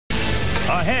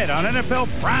Ahead on NFL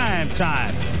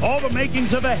Primetime, all the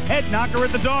makings of a head knocker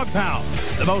at the dog pound.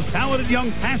 The most talented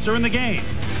young passer in the game,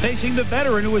 facing the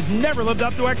veteran who has never lived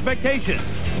up to expectations.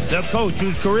 The coach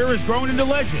whose career has grown into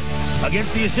legend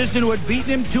against the assistant who had beaten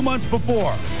him 2 months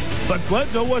before. But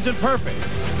Bledsoe wasn't perfect,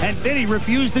 and Vinny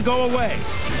refused to go away.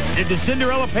 Did the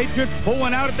Cinderella Patriots pull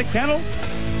one out at the kennel?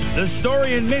 The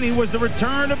story in Mini was the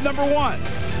return of number one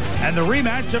and the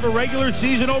rematch of a regular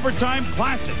season overtime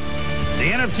classic. The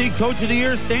NFC Coach of the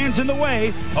Year stands in the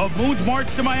way of Moon's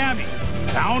march to Miami.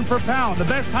 Pound for pound, the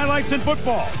best highlights in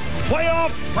football.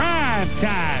 Playoff Prime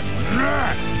Time.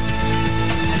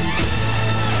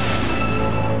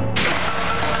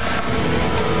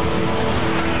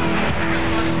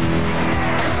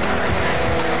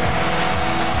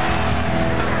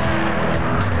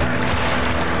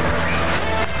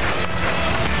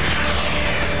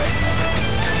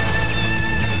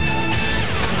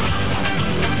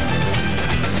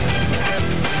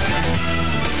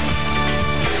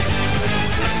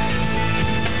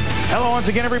 Hello once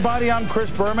again, everybody. I'm Chris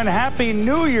Berman. Happy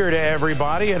New Year to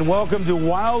everybody, and welcome to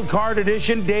Wild Card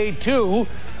Edition, Day 2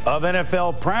 of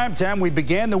NFL Primetime. We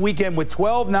began the weekend with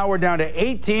 12. Now we're down to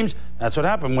 8 teams. That's what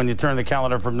happened when you turn the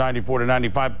calendar from 94 to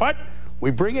 95. But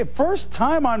we bring it first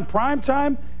time on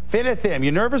Primetime, fifth him.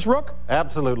 You nervous, Rook?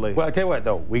 Absolutely. Well, I tell you what,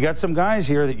 though. We got some guys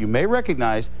here that you may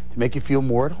recognize to make you feel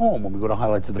more at home when we go to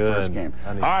highlights of the first game.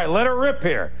 All right, let her rip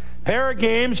here. Pair of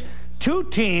games. Two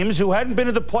teams who hadn't been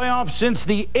to the playoffs since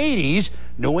the 80s,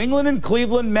 New England and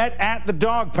Cleveland, met at the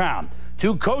dog pound.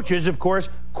 Two coaches, of course,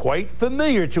 quite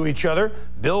familiar to each other.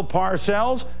 Bill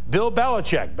Parcells, Bill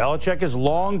Belichick. Belichick is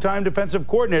longtime defensive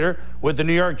coordinator with the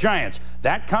New York Giants.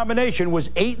 That combination was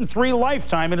 8-3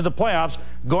 lifetime into the playoffs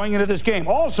going into this game.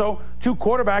 Also, two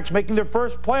quarterbacks making their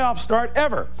first playoff start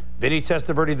ever. Vinny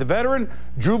Testaverde, the veteran,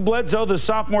 Drew Bledsoe, the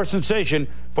sophomore sensation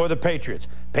for the Patriots.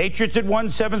 Patriots had won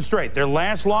 7 straight. Their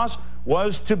last loss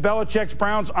was to Belichick's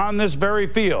Browns on this very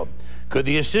field. Could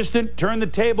the assistant turn the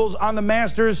tables on the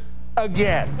Masters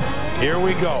again? Here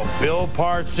we go. Bill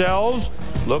Parcells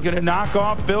looking to knock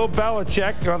off Bill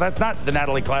Belichick. Well, that's not the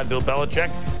Natalie-clad Bill Belichick.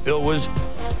 Bill was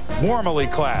warmly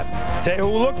clad. Tell you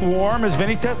who looked warm as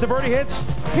Vinny Testaverde hits.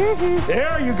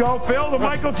 There you go, Phil, to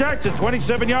Michael Jackson,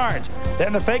 27 yards.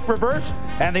 Then the fake reverse,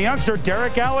 and the youngster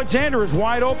Derek Alexander is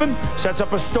wide open, sets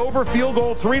up a Stover field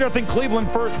goal, 3-0 Cleveland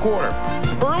first quarter.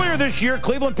 Earlier this year,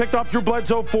 Cleveland picked off Drew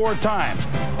Bledsoe 4 times.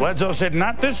 Bledsoe said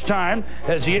not this time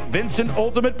as he hit Vincent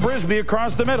Ultimate Brisby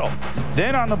across the middle.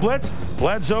 Then on the blitz,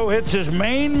 Bledsoe hits his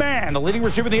main man, the leading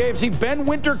receiver of the AFC, Ben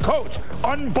Winter Coates,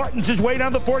 unbuttons his way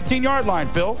down the 14-yard line,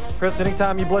 Phil. Chris,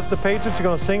 anytime you blitz the Patriots, you're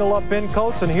going to single up Ben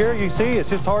Coates, and here you see it's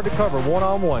just hard to cover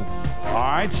one-on-one. All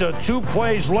right, so 2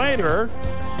 plays later,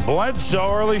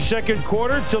 Bledsoe early second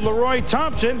quarter to Leroy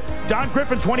Thompson. Don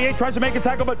Griffin, 28, tries to make a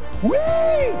tackle, but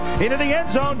whee! Into the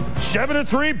end zone,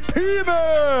 7-3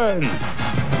 Peeman.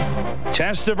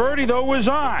 Testaverde, though, was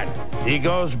on. He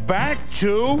goes back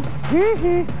to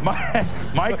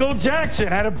Michael Jackson.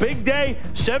 Had a big day,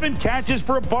 7 catches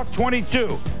for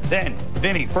 $122. Then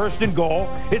Vinny, first and goal.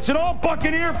 It's an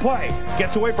all-Buccaneer play.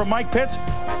 Gets away from Mike Pitts.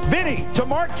 Vinny to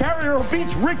Mark Carrier, who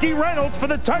beats Ricky Reynolds for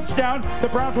the touchdown. The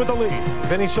Browns with the lead.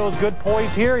 Vinny shows good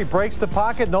poise here. He breaks the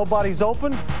pocket. Nobody's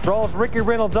open. Draws Ricky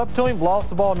Reynolds up to him. Lost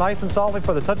the ball nice and solidly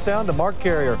for the touchdown to Mark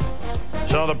Carrier.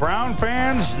 So the Brown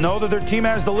fans know that their team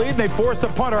has the lead. They forced a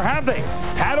punt, or have they?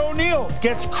 Pat O'Neill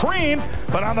gets creamed,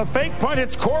 but on the fake punt,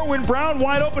 it's Corwin Brown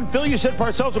wide open. Phil, you said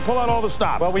Parcells would pull out all the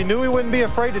stops. Well, we knew he wouldn't be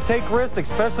afraid to take risks,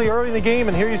 especially early in the game,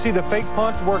 and here you see the fake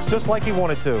punt works just like he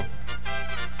wanted to.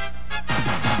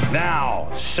 Now,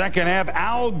 second half,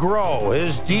 Al Groh.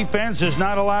 His defense is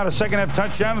not allowed a second half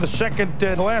touchdown in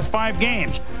the last 5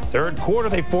 games. Third quarter,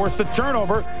 they forced the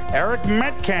turnover. Eric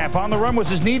Metcalf on the run. Was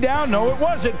his knee down? No, it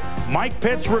wasn't. Mike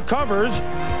Pitts recovers,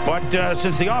 but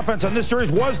since the offense on this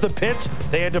series was the Pitts,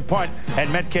 they had to punt,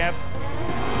 and Metcalf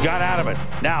got out of it.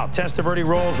 Now, Testaverde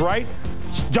rolls right,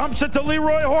 dumps it to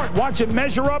Leroy Hort. Watch him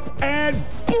measure up, and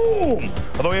boom!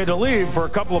 Although he had to leave for a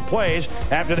couple of plays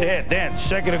after the hit. Then,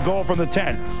 second and goal from the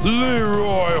 10.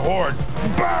 Leroy Hort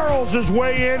barrels his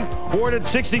way in. Hort at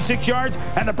 66 yards,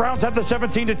 and the Browns have the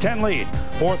 17-10 lead.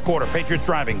 Fourth quarter, Patriots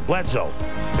driving. Bledsoe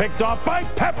picked off by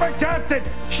Pepper Johnson.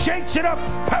 Shakes it up.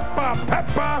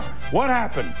 Pepper. What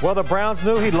happened? Well, the Browns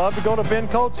knew he'd love to go to Ben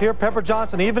Coates. Here, Pepper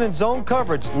Johnson, even in zone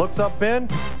coverage, looks up Ben,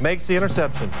 makes the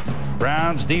interception.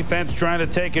 Browns defense trying to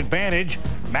take advantage.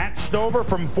 Matt Stover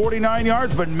from 49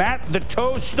 yards, but Matt the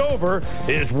Toe Stover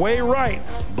is way right.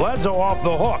 Bledsoe off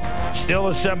the hook. Still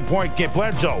a 7-point game.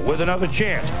 Bledsoe with another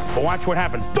chance. But watch what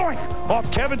happened. Doink!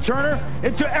 Off Kevin Turner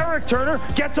into Eric Turner.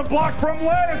 Gets a block from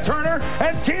Lana Turner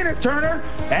and Tina Turner.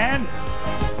 And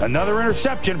Another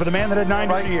interception for the man that had 9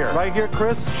 during the year. Right here,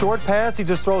 Chris, short pass. He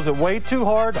just throws it way too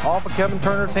hard off of Kevin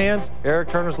Turner's hands. Eric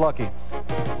Turner's lucky.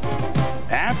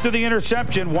 After the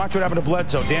interception, watch what happened to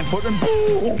Bledsoe. Dan Footman,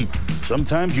 boom!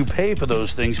 Sometimes you pay for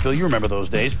those things, Phil. You remember those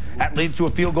days. That leads to a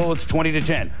field goal. It's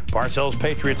 20-10. Parcells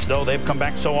Patriots, though, they've come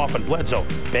back so often. Bledsoe,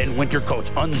 Ben Winter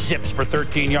coach, unzips for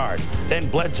 13 yards. Then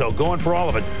Bledsoe going for all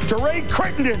of it. To Ray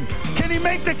Crittenden. Can he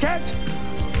make the catch?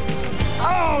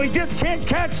 Oh, he just can't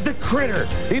catch the critter.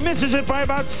 He misses it by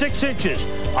about 6 inches.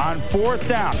 On 4th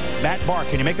down, Matt Barr,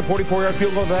 can you make a 44-yard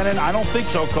field goal to that end? I don't think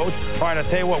so, Coach. All right, I'll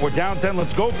tell you what, we're down 10.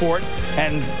 Let's go for it.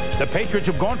 And the Patriots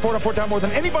have gone for it on 4th down more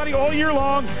than anybody all year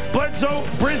long. Bledsoe,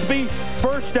 Brisbee,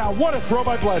 1st down. What a throw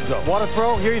by Bledsoe. What a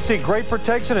throw. Here you see great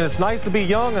protection, and it's nice to be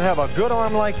young and have a good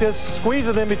arm like this. Squeeze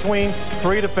it in between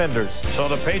 3 defenders. So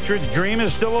the Patriots' dream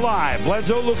is still alive.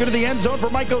 Bledsoe looking to the end zone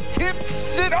for Michael.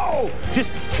 Tips it. Oh,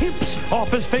 just tips off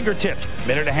his fingertips.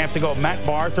 Minute and a half to go. Matt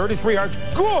Barr, 33 yards.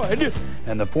 Good.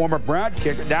 And the former Brad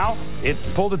kicker, now it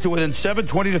pulled it to within 7,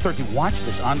 20-13. Watch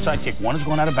this onside kick. One is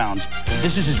going out of bounds.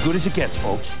 This is as good as it gets,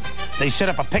 folks. They set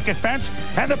up a picket fence,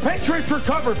 and the Patriots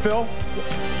recovered, Phil.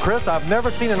 Chris, I've never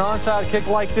seen an onside kick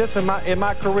like this in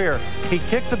my career. He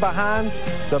kicks it behind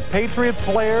the Patriot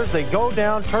players. They go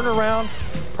down, turn around.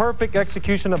 Perfect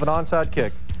execution of an onside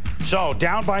kick. So,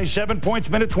 down by 7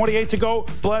 points, minute 28 to go.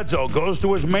 Bledsoe goes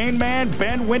to his main man,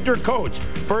 Ben Winter Coates,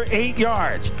 for 8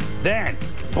 yards. Then,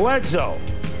 Bledsoe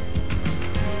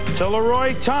to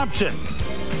Leroy Thompson,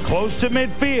 close to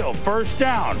midfield, 1st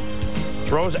down.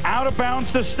 Throws out of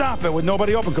bounds to stop it with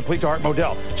nobody open, complete to Art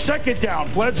Modell. 2nd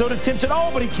down, Bledsoe to Timpson. Oh,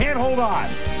 but he can't hold on.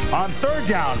 On 3rd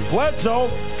down, Bledsoe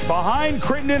behind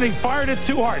Crittenden. He fired it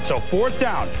too hard. So 4th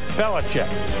down, Belichick,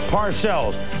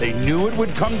 Parcells. They knew it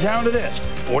would come down to this.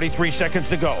 43 seconds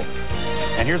to go.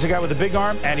 And here's a guy with a big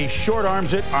arm, and he short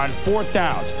arms it on 4th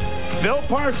downs. Bill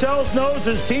Parcells knows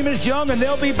his team is young and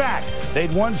they'll be back.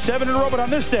 They'd won 7 in a row, but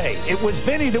on this day, it was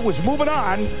Vinny that was moving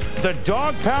on. The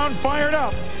dog pound fired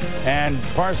up. And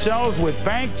Parcells with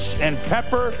Banks and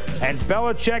Pepper and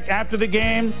Belichick after the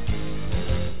game.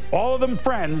 All of them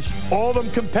friends, all of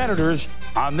them competitors.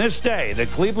 On this day, the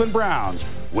Cleveland Browns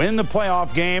win the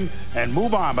playoff game and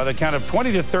move on by the count of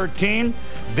 20-13.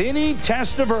 Vinny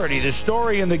Testaverde, the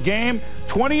story in the game,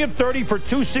 20 of 30 for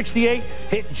 268,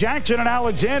 hit Jackson and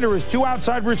Alexander as 2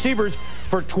 outside receivers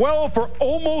for 12 for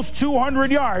almost 200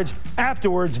 yards.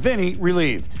 Afterwards, Vinny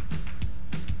relieved.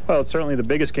 Well, it's certainly the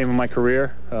biggest game of my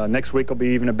career. Next week will be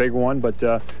even a bigger one, but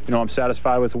I'm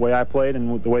satisfied with the way I played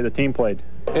and with the way the team played.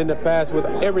 In the past, with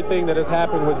everything that has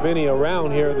happened with Vinny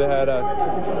around here,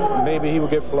 that maybe he would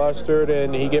get flustered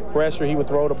and he get pressure, he would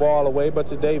throw the ball away. But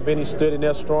today, Vinny stood in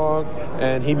there strong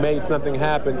and he made something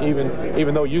happen.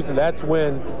 Even though usually that's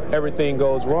when everything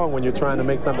goes wrong, when you're trying to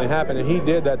make something happen. And he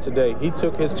did that today. He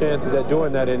took his chances at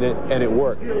doing that, and it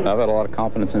worked. I've had a lot of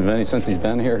confidence in Vinny since he's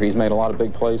been here. He's made a lot of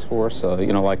big plays for us.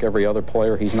 Like every other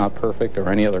player, he's not perfect, or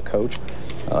any other coach.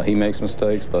 He makes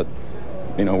mistakes, but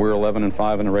we're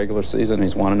 11-5 in the regular season.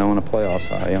 He's 1-0 in the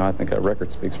playoffs. I think that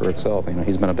record speaks for itself.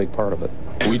 He's been a big part of it.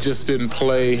 We just didn't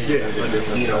play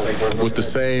with the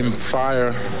same fire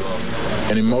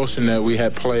and emotion that we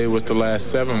had played with the last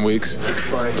 7 weeks.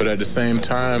 But at the same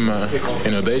time,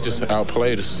 they just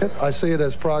outplayed us. I see it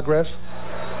as progress.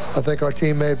 I think our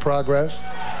team made progress.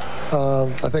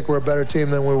 I think we're a better team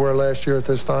than we were last year at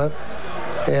this time.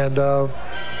 And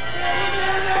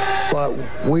but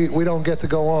we don't get to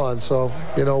go on. So,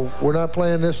 we're not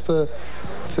playing this to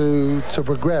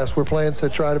progress. We're playing to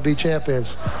try to be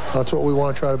champions. That's what we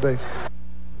want to try to be.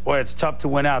 Boy, it's tough to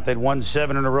win out. They'd won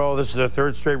 7 in a row. This is their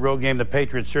 3rd straight road game. The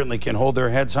Patriots certainly can hold their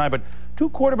heads high, but 2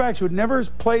 quarterbacks who had never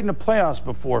played in the playoffs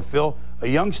before, Phil, a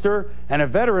youngster and a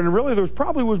veteran, and really there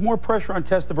was more pressure on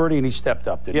Testaverde, and he stepped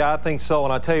up, didn't he? Yeah, I think so,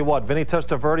 and I tell you what, Vinny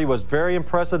Testaverde was very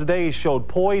impressive today. He showed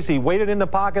poise. He waited in the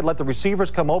pocket, let the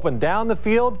receivers come open down the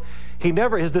field.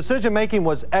 His decision-making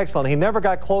was excellent. He never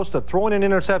got close to throwing an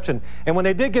interception, and when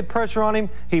they did get pressure on him,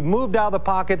 he moved out of the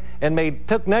pocket and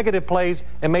took negative plays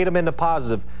and made them into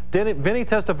positive. Vinny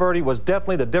Testaverde was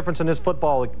definitely the difference in this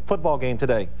football game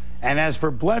today. And as for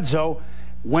Bledsoe,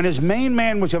 when his main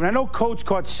man was open, I know Coates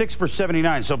caught 6 for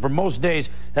 79, so for most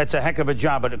days, that's a heck of a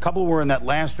job. But a couple were in that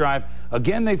last drive.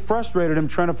 Again, they frustrated him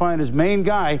trying to find his main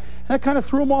guy, and that kind of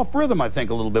threw him off rhythm, I think,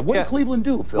 a little bit. What did Cleveland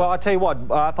do, Phil? Well, I tell you what,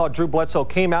 I thought Drew Bledsoe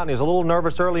came out and he was a little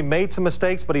nervous early, made some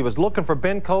mistakes, but he was looking for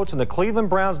Ben Coates, and the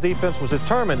Cleveland Browns defense was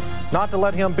determined not to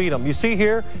let him beat him. You see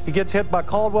here, he gets hit by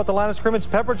Caldwell at the line of scrimmage.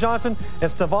 Pepper Johnson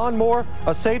and Stevan Moore,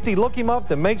 a safety, look him up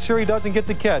to make sure he doesn't get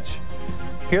the catch.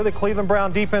 Here the Cleveland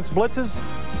Brown defense blitzes.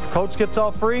 Coates gets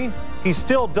off free. He's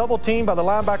still double-teamed by the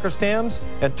linebacker Stams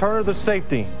and Turner, the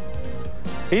safety.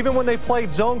 Even when they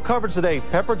played zone coverage today,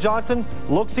 Pepper Johnson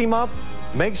looks him up,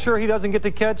 makes sure he doesn't get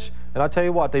the catch. And I'll tell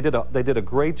you what, they did a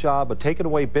great job of taking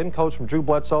away Ben Coates from Drew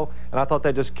Bledsoe, and I thought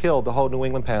that just killed the whole New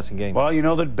England passing game. Well, you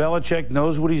know that Belichick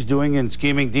knows what he's doing in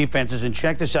scheming defenses, and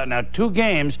check this out. Now, 2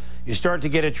 games, you start to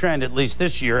get a trend, at least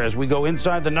this year, as we go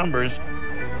inside the numbers.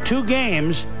 2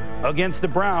 games against the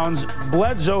Browns,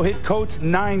 Bledsoe hit Coates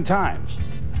 9 times.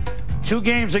 2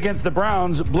 games against the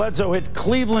Browns, Bledsoe hit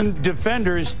Cleveland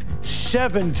defenders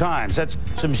 7 times. That's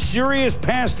some serious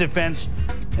pass defense.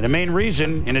 And the main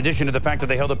reason, in addition to the fact that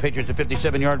they held the Patriots to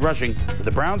 57-yard rushing, that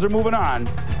the Browns are moving on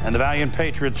and the valiant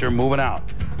Patriots are moving out.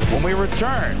 When we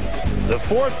return, the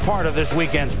 4th part of this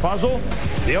weekend's puzzle,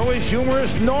 the always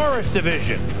humorous Norris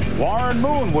division. Warren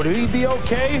Moon, would he be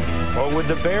okay? Or would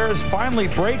the Bears finally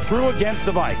break through against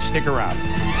the Vikes? Stick around.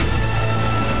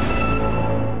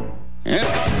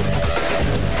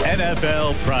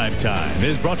 NFL Primetime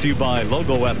is brought to you by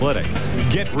Logo Athletic.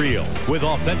 Get real with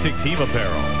authentic team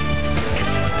apparel.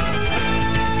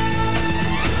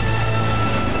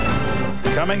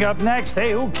 Coming up next,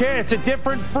 hey, who cares? It's a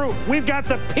different fruit. We've got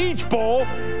the Peach Bowl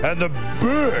and the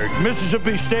big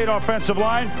Mississippi State offensive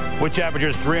line, which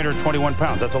averages 321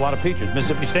 pounds. That's a lot of peaches.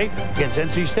 Mississippi State against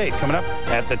NC State. Coming up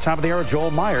at the top of the hour, Joel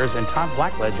Myers and Tom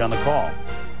Blackledge on the call.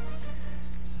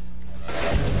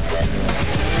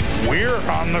 We're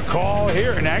on the call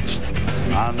here next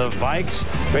on the Vikes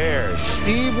Bears.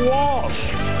 Steve Walsh.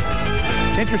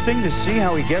 It's interesting to see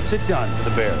how he gets it done for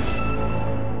the Bears.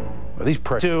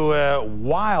 To a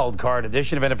wild card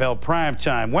edition of NFL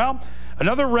Primetime. Well,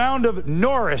 another round of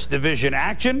Norris division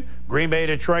action. Green Bay,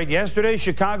 Detroit yesterday.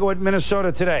 Chicago at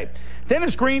Minnesota today.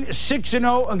 Dennis Green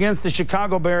 6-0 against the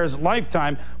Chicago Bears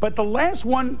lifetime, but the last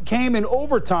one came in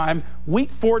overtime,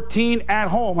 week 14 at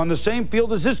home on the same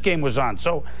field as this game was on.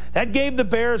 So that gave the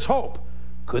Bears hope.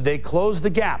 Could they close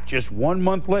the gap just 1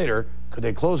 month later? Could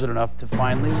they close it enough to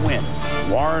finally win?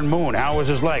 Warren Moon, how was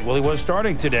his leg? Well, he was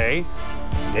starting today.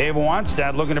 Dave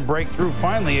Wanstad looking to break through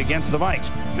finally against the Vikes.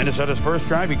 Minnesota's first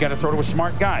drive, you got to throw to a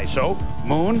smart guy. So,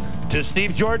 Moon to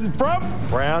Steve Jordan from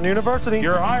Brown University.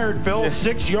 You're hired, Phil.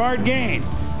 6-yard gain.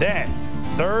 Then,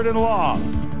 3rd and long.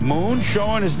 Moon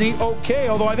showing his knee okay,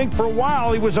 although I think for a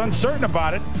while he was uncertain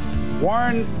about it.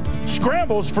 Warren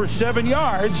scrambles for 7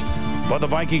 yards, but the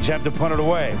Vikings have to punt it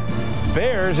away.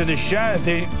 Bears in the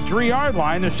 3-yard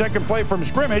line, the second play from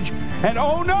scrimmage, and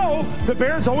oh no, the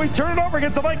Bears always turn it over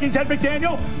against the Vikings. Ed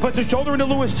McDaniel puts his shoulder into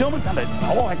Lewis Tillman. Got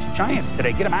the Giants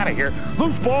today. Get him out of here.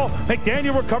 Loose ball.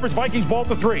 McDaniel recovers. Vikings ball at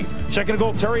the 3. Second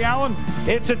goal, Terry Allen.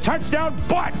 It's a touchdown,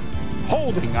 but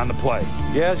holding on the play.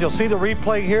 Yeah, as you'll see the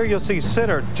replay here, you'll see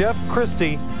center Jeff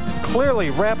Christie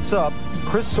clearly wraps up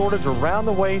Chris Sortage around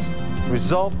the waist.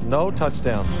 Result, no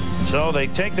touchdown. So they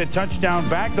take the touchdown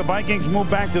back. The Vikings move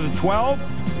back to the 12.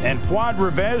 And Fuad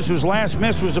Revez, whose last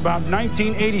miss was about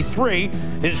 1983,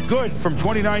 is good from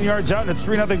 29 yards out, and it's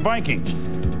 3-0 Vikings.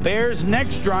 Bears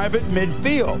next drive at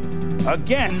midfield.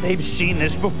 Again, they've seen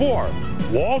this before.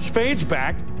 Walsh fades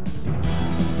back,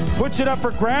 puts it up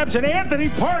for grabs, and Anthony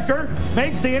Parker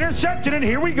makes the interception, and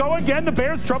here we go again. The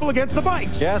Bears trouble against the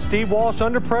Vikes. Yeah, Steve Walsh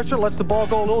under pressure, lets the ball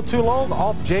go a little too low,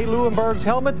 off Jay Lewenberg's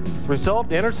helmet,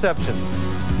 result, interception.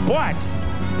 But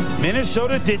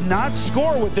Minnesota did not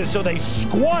score with this, so they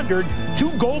squandered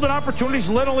 2 golden opportunities,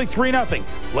 led only 3-0.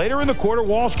 Later in the quarter,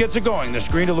 Walsh gets it going. The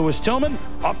screen to Lewis Tillman,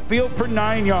 upfield for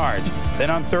 9 yards. Then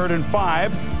on 3rd and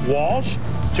 5, Walsh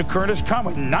to Curtis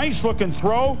Conway. Nice looking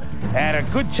throw and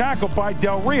a good tackle by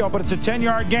Del Rio, but it's a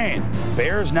 10-yard gain.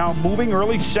 Bears now moving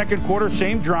early second quarter,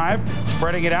 same drive,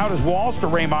 spreading it out as Walsh to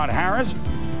Raymond Harris,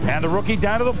 and the rookie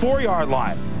down to the 4-yard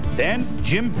line. Then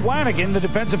Jim Flanagan, the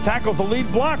defensive tackle, the lead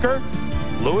blocker.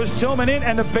 Lewis Tillman in,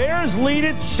 and the Bears lead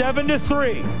it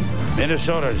 7-3.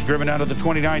 Minnesota is driven out of the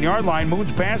 29-yard line.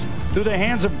 Moon's pass through the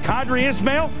hands of Kadri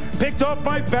Ismail, picked up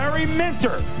by Barry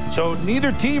Minter. So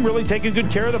neither team really taking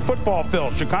good care of the football, Phil.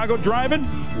 Chicago driving.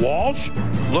 Walsh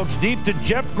looks deep to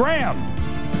Jeff Graham.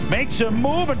 Makes a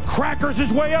move and crackers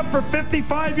his way up for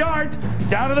 55 yards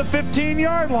down to the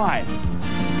 15-yard line.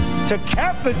 To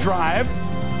cap the drive,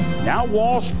 now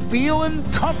Walsh feeling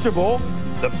comfortable.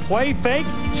 The play fake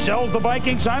sells the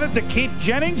Vikings on it to Keith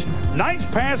Jennings. Nice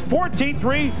pass,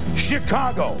 14-3,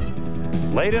 Chicago.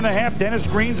 Late in the half, Dennis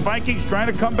Green's Vikings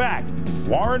trying to come back.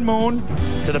 Warren Moon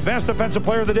to the best defensive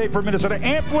player of the day for Minnesota,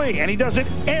 amply, and he does it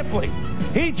amply.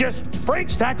 He just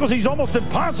breaks tackles. He's almost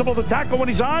impossible to tackle when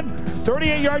he's on.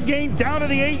 38-yard gain down to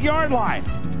the 8-yard line.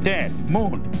 Dan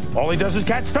Moon, all he does is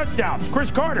catch touchdowns.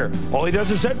 Chris Carter, all he does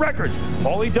is set records.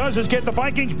 All he does is get the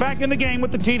Vikings back in the game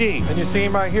with the TD. And you see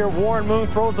him right here. Warren Moon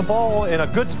throws the ball in a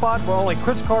good spot where only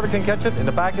Chris Carter can catch it in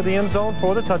the back of the end zone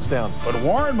for the touchdown. But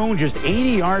Warren Moon just 80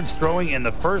 yards throwing in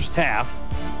the first half.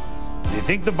 Do you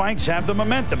think the Vikes have the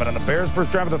momentum? And on the Bears'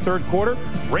 first drive of the third quarter,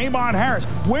 Raymond Harris.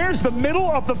 Where's the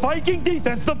middle of the Viking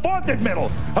defense? The vaunted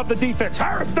middle of the defense.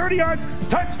 Harris, 30 yards,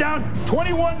 touchdown,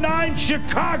 21-9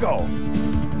 Chicago.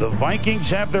 The Vikings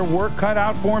have their work cut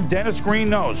out for him. Dennis Green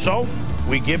knows. So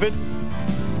we give it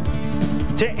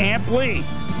to Amp Lee,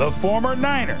 the former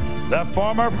Niner, the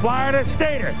former Florida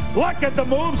Stater. Look at the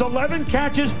moves, 11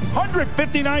 catches,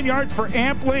 159 yards for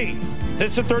Amp Lee.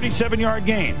 This is a 37-yard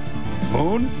gain.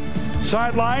 Moon,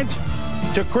 sidelines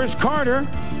to Chris Carter.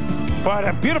 But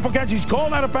a beautiful catch. He's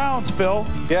called out of bounds, Phil.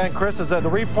 Yeah, and Chris, as the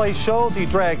replay shows, he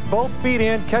drags both feet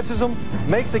in, catches them,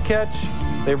 makes the catch.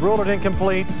 They ruled it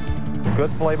incomplete.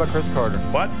 Good play by Chris Carter.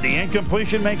 But the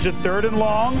incompletion makes it 3rd and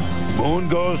long. Moon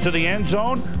goes to the end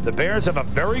zone. The Bears have a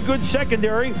very good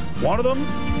secondary. One of them,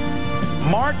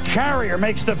 Mark Carrier,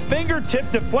 makes the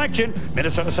fingertip deflection.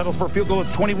 Minnesota settles for a field goal at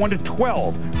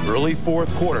 21-12. Early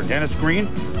fourth quarter. Dennis Green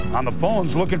on the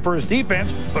phones looking for his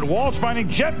defense, but Walsh finding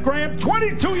Jeff Graham,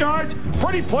 22 yards.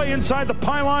 Pretty play inside the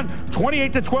pylon,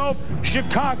 28-12,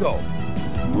 Chicago.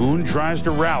 Moon tries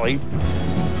to rally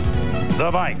the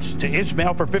Vikes to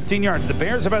Ismail for 15 yards. The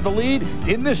Bears have had the lead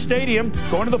in this stadium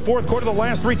going to the fourth quarter the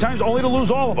last 3 times, only to lose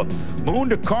all of them. Moon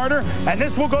to Carter, and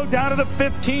this will go down to the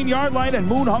 15-yard line, and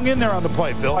Moon hung in there on the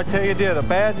play, Phil. I tell you, did. A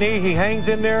bad knee. He hangs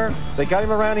in there. They got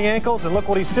him around the ankles, and look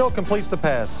what he still completes the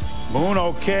pass. Moon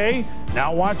okay.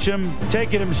 Now watch him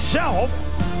take it himself.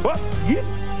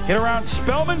 Get around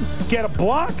Spellman, get a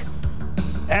block,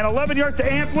 and 11 yards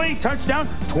to Amp Lee. Touchdown,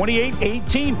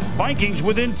 28-18. Vikings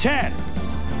within 10.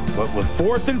 But with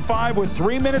 4th and 5 with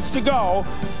 3 minutes to go,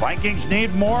 Vikings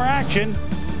need more action.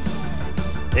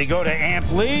 They go to Amp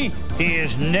Lee. He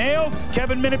is nailed.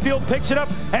 Kevin Minifield picks it up,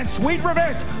 and sweet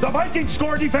revenge. The Vikings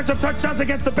score defensive touchdowns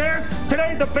against the Bears.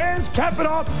 Today, the Bears cap it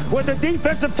off with a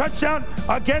defensive touchdown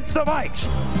against the Vikes.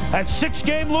 That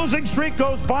 6-game losing streak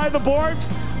goes by the boards.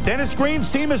 Dennis Green's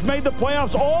team has made the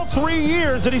playoffs all 3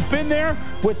 years that he's been there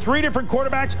with 3 different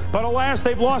quarterbacks, but alas,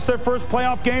 they've lost their first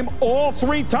playoff game all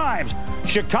 3 times.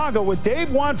 Chicago with Dave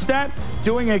Wannstedt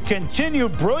doing a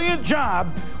continued brilliant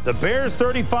job. The Bears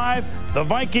 35, the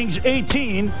Vikings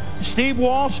 18. Steve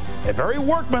Walsh, a very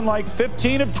workmanlike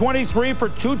 15 of 23 for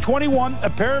 221, a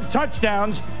pair of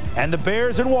touchdowns, and the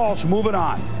Bears and Walsh moving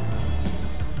on.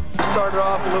 We started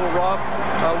off a little rough.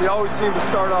 We always seem to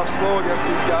start off slow against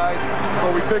these guys,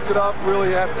 but we picked it up,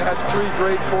 really had 3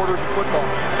 great quarters of football.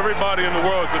 Everybody in the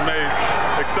world is amazed,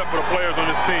 except for the players on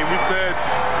this team. We said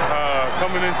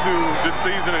coming into this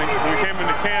season, and when we came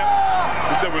into camp,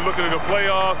 we said we're looking at the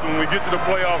playoffs, and when we get to the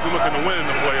playoffs, we're looking to win in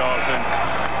the playoffs. And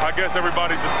I guess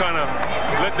everybody just kind of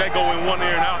let that go in one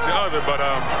ear and out the other, but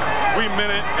we meant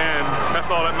it, and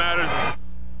that's all that matters.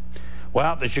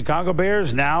 Well, the Chicago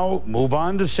Bears now move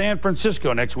on to San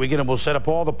Francisco next weekend, and we'll set up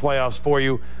all the playoffs for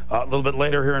you a little bit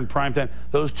later here in primetime.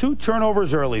 Those 2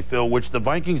 turnovers early, Phil, which the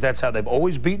Vikings, that's how they've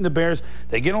always beaten the Bears.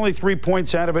 They get only 3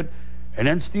 points out of it. And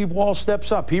then Steve Walsh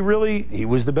steps up. He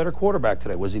was the better quarterback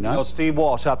today, was he not? No, Steve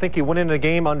Walsh. I think he went into the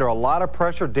game under a lot of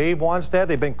pressure. Dave Wannstedt,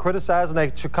 they've been criticizing the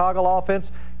Chicago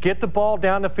offense. Get the ball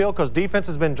down the field because defense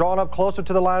has been drawn up closer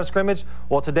to the line of scrimmage.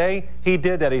 Well, today he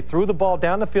did that. He threw the ball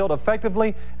down the field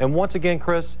effectively. And once again,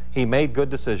 Chris, he made good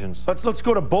decisions. Let's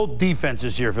go to both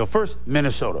defenses here, Phil. First,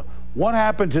 Minnesota. What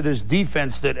happened to this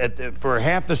defense that for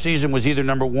half the season was either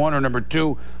number 1 or number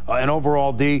 2 in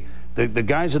overall D? The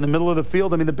guys in the middle of the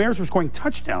field, I mean, the Bears were scoring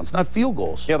touchdowns, not field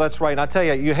goals. Yeah, that's right. And I tell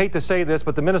you, you hate to say this,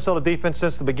 but the Minnesota defense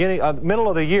since the beginning, middle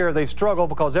of the year, they've struggled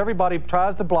because everybody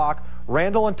tries to block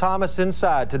Randall and Thomas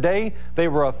inside. Today, they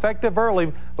were effective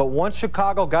early, but once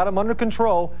Chicago got them under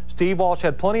control, Steve Walsh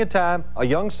had plenty of time, a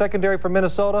young secondary for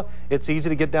Minnesota. It's easy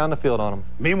to get down the field on them.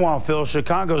 Meanwhile, Phil,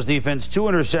 Chicago's defense, 2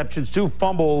 interceptions, 2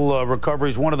 fumble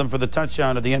recoveries, one of them for the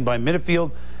touchdown at the end by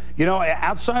Minifield. You know,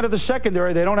 outside of the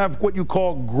secondary, they don't have what you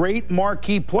call great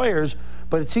marquee players,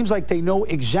 but it seems like they know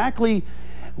exactly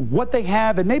what they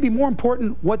have, and maybe more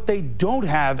important, what they don't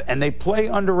have, and they play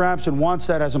under wraps, and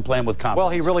Wannstedt hasn't played with confidence. Well,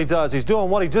 he really does. He's doing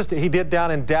what he did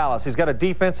down in Dallas. He's got a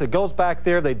defense that goes back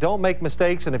there. They don't make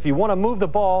mistakes, and if you want to move the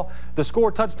ball, to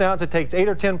score touchdowns, it takes 8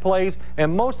 or 10 plays,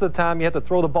 and most of the time you have to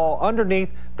throw the ball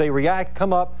underneath. They react,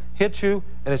 come up, hit you,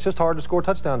 and it's just hard to score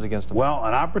touchdowns against them. Well,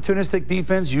 an opportunistic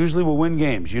defense usually will win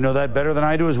games. You know that better than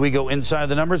I do as we go inside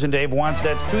the numbers, and Dave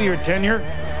Wannstedt's 2-year tenure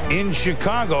in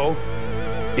Chicago,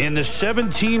 in the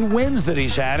 17 wins that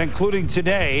he's had, including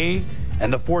today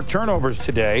and the 4 turnovers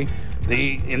today,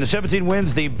 In the 17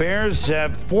 wins, the Bears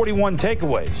have 41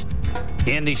 takeaways.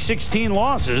 In the 16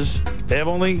 losses, they have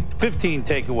only 15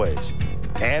 takeaways.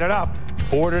 Add it up.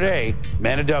 4 today,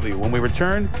 man a W. When we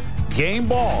return, game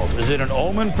balls. Is it an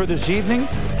omen for this evening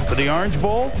for the Orange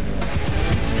Bowl?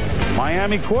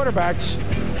 Miami quarterbacks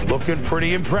looking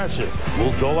pretty impressive.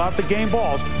 We'll dole out the game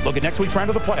balls. Look at next week's round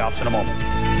of the playoffs in a moment.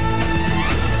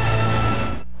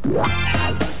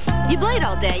 You played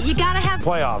all day. You gotta have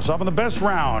playoffs. Up in the best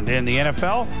round in the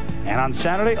NFL. And on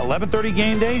Saturday, 11:30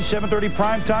 game day, 7:30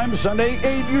 prime time. Sunday,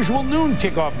 usual noon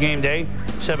kickoff game day,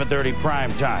 7:30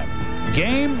 prime time.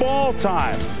 Game ball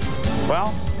time.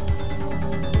 Well,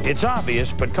 it's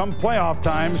obvious, but come playoff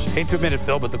times, hate to admit it,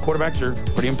 Phil, but the quarterbacks are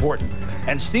pretty important.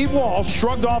 And Steve Walsh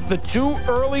shrugged off the two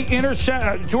early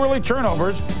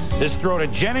turnovers. This throw to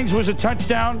Jennings was a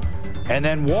touchdown. And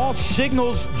then Walsh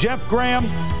signals Jeff Graham.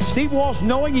 Steve Walsh,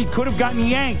 knowing he could have gotten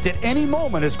yanked at any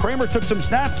moment, as Kramer took some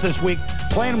snaps this week,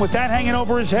 playing with that hanging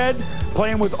over his head,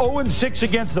 playing with 0-6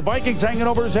 against the Vikings hanging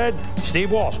over his head.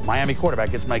 Steve Walsh, Miami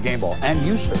quarterback, gets my game ball. And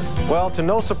you, sir? Well, to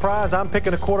no surprise, I'm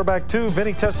picking a quarterback too.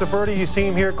 Vinny Testaverde, you see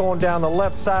him here going down the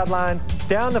left sideline,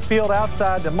 down the field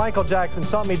outside to Michael Jackson,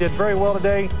 something he did very well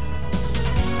today.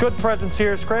 Good presence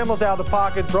here, scrambles out of the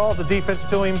pocket, draws the defense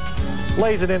to him,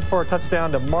 lays it in for a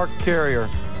touchdown to Mark Carrier.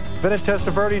 Vinny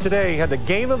Testaverde today had the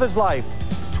game of his life.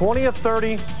 20 of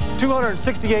 30,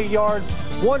 268 yards,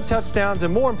 1 touchdown,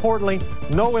 and more importantly,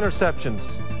 no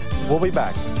interceptions. We'll be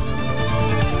back.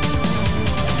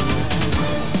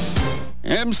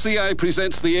 MCI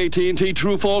presents the AT&T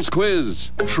True-False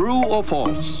Quiz. True or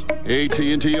false?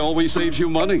 AT&T always saves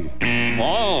you money.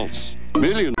 False.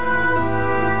 Millions.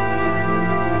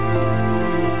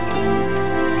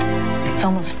 It's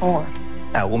almost 4.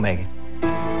 We'll make it.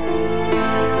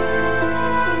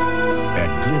 At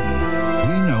Glidden,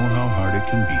 we know how hard it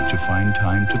can be to find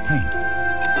time to paint.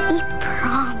 We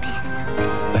promise.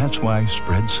 That's why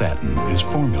Spread Satin is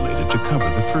formulated to cover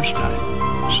the first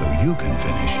time, so you can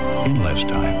finish in less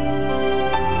time.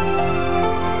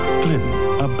 Glidden,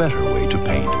 a better way to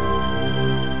paint.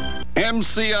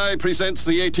 MCI presents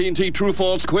the AT&T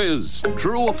True-False Quiz.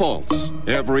 True or false?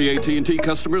 Every AT&T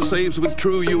customer saves with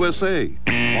True USA.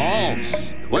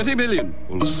 False. 20 million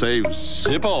will save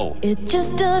Zippo. It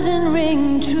just doesn't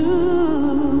ring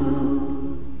true.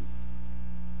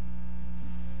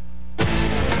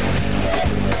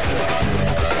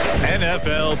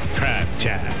 NFL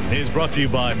Primetime is brought to you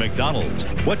by McDonald's.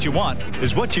 What you want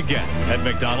is what you get at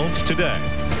McDonald's today.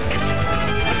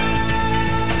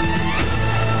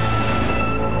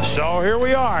 So here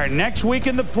we are, next week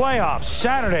in the playoffs.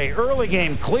 Saturday, early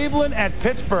game, Cleveland at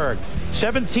Pittsburgh.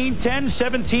 17-10,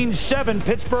 17-7,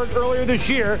 Pittsburgh earlier this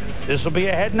year. This will be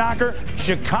a head knocker.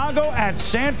 Chicago at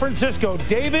San Francisco.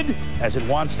 David, as it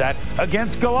wants that,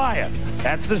 against Goliath.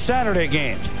 That's the Saturday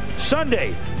games.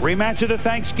 Sunday, rematch of the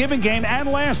Thanksgiving game and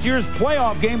last year's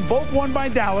playoff game, both won by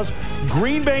Dallas.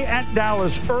 Green Bay at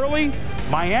Dallas early.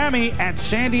 Miami at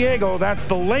San Diego. That's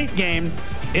the late game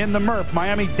in the Murph.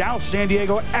 Miami doused San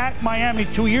Diego at Miami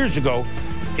 2 years ago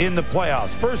in the playoffs.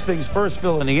 First things first,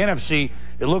 Phil, in the NFC,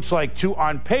 it looks like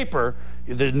on paper,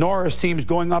 the Norris teams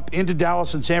going up into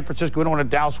Dallas and San Francisco. We don't want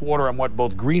to douse water on what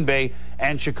both Green Bay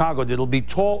and Chicago did. It'll be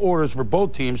tall orders for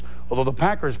both teams, although the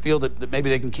Packers feel that maybe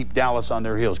they can keep Dallas on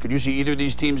their heels. Could you see either of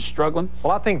these teams struggling?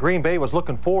 Well, I think Green Bay was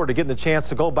looking forward to getting the chance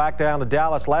to go back down to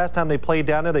Dallas. Last time they played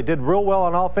down there, they did real well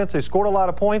on offense. They scored a lot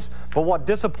of points, but what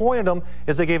disappointed them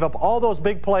is they gave up all those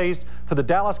big plays to the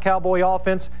Dallas Cowboy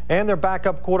offense and their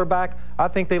backup quarterback. I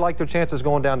think they like their chances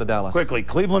going down to Dallas. Quickly,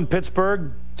 Cleveland,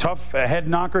 Pittsburgh, tough head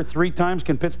knocker 3 times.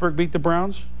 Can Pittsburgh beat the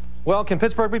Browns? Well, can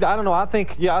Pittsburgh beat? I don't know. I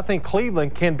think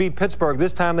Cleveland can beat Pittsburgh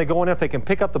this time. They go in if they can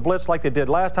pick up the blitz like they did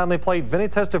last time they played. Vinny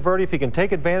Testaverde, if he can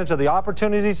take advantage of the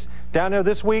opportunities down there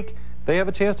this week, they have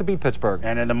a chance to beat Pittsburgh.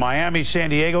 And in the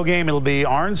Miami-San Diego game, it'll be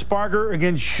Arnsparger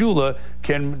against Shula.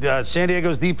 Can San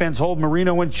Diego's defense hold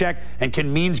Marino in check? And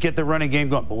can Means get the running game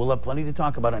going? But we'll have plenty to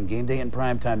talk about on Game Day and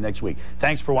Primetime next week.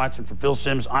 Thanks for watching. For Phil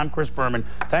Simms, I'm Chris Berman.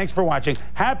 Thanks for watching.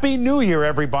 Happy New Year,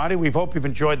 everybody. We hope you've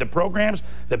enjoyed the programs.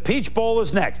 The Peach Bowl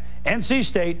is next. NC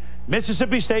State,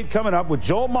 Mississippi State coming up with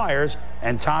Joel Myers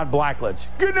and Todd Blackledge.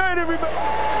 Good night, everybody.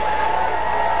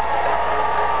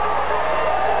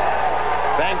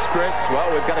 Thanks, Chris. Well,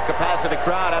 we've got a capacity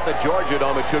crowd at the Georgia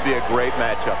Dome. It should be a great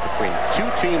matchup between two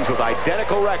teams with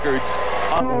identical records.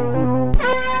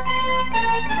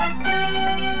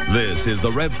 This is the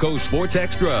Revco Sports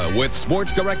Extra with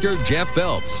Sports Director Jeff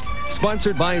Phelps.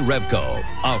 Sponsored by Revco,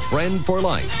 a friend for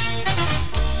life.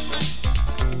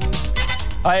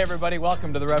 Hi, everybody.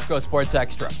 Welcome to the Revco Sports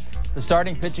Extra. The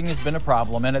starting pitching has been a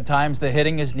problem, and at times the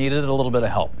hitting has needed a little bit of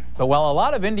help. But while a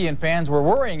lot of Indian fans were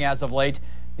worrying as of late,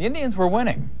 the Indians were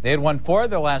winning. They had won 4 of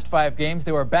their last 5 games.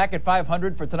 They were back at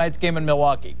 500 for tonight's game in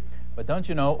Milwaukee. But don't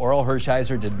you know, Orel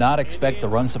Hershiser did not expect the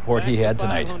run support he had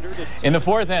tonight. In the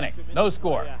 4th inning, no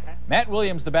score. Matt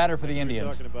Williams, the batter for the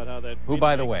Indians, who,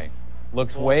 by the way,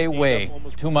 looks way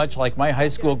too much like my high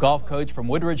school golf coach from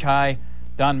Woodridge High,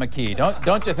 Don McKee.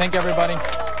 Don't you think, everybody?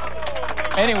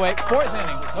 Anyway, 4th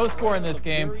inning, no score in this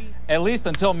game, at least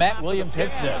until Matt Williams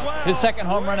hits this. His 2nd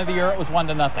home run of the year, it was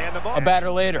 1-0. A batter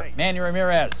later, Manny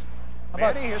Ramirez. How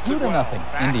about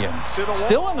 2-0 Indians?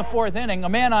 Still in the 4th inning, a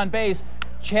man on base,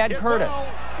 Chad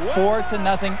Curtis.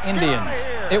 4-0 Indians.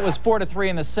 It was 4-3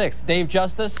 in the 6th. Dave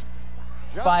Justice,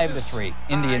 5-3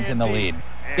 Indians in the lead.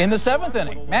 In the 7th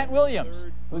inning, Matt Williams,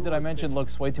 who did I mention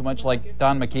looks way too much like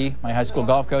Don McKee, my high school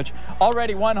golf coach.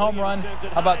 Already 1 home run.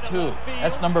 How about 2?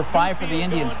 That's number 5 for the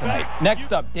Indians tonight.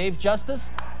 Next up, Dave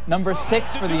Justice, number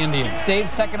 6 for the Indians.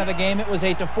 Dave's 2nd of the game, it was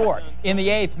 8-4. In the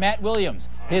 8th, Matt Williams,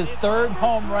 his 3rd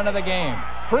home run of the game.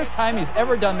 First time he's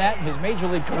ever done that in his major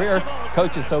league career.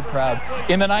 Coach is so proud.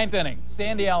 In the 9th inning,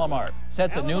 Sandy Alomar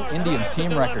sets a new Indians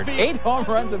team record. 8 home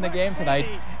runs in the game tonight.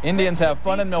 Indians have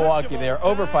fun in Milwaukee. They are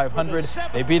over 500.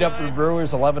 They beat up the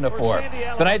Brewers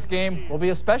 11-4. Tonight's game will be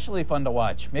especially fun to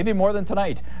watch, maybe more than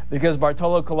tonight, because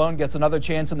Bartolo Colon gets another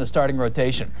chance in the starting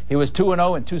rotation. He was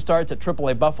 2-0 in 2 starts at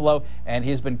AAA Buffalo, and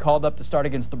he's been called up to start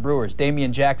against the Brewers.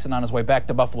 Damian Jackson on his way back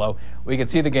to Buffalo. We can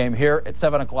see the game here at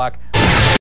 7 o'clock.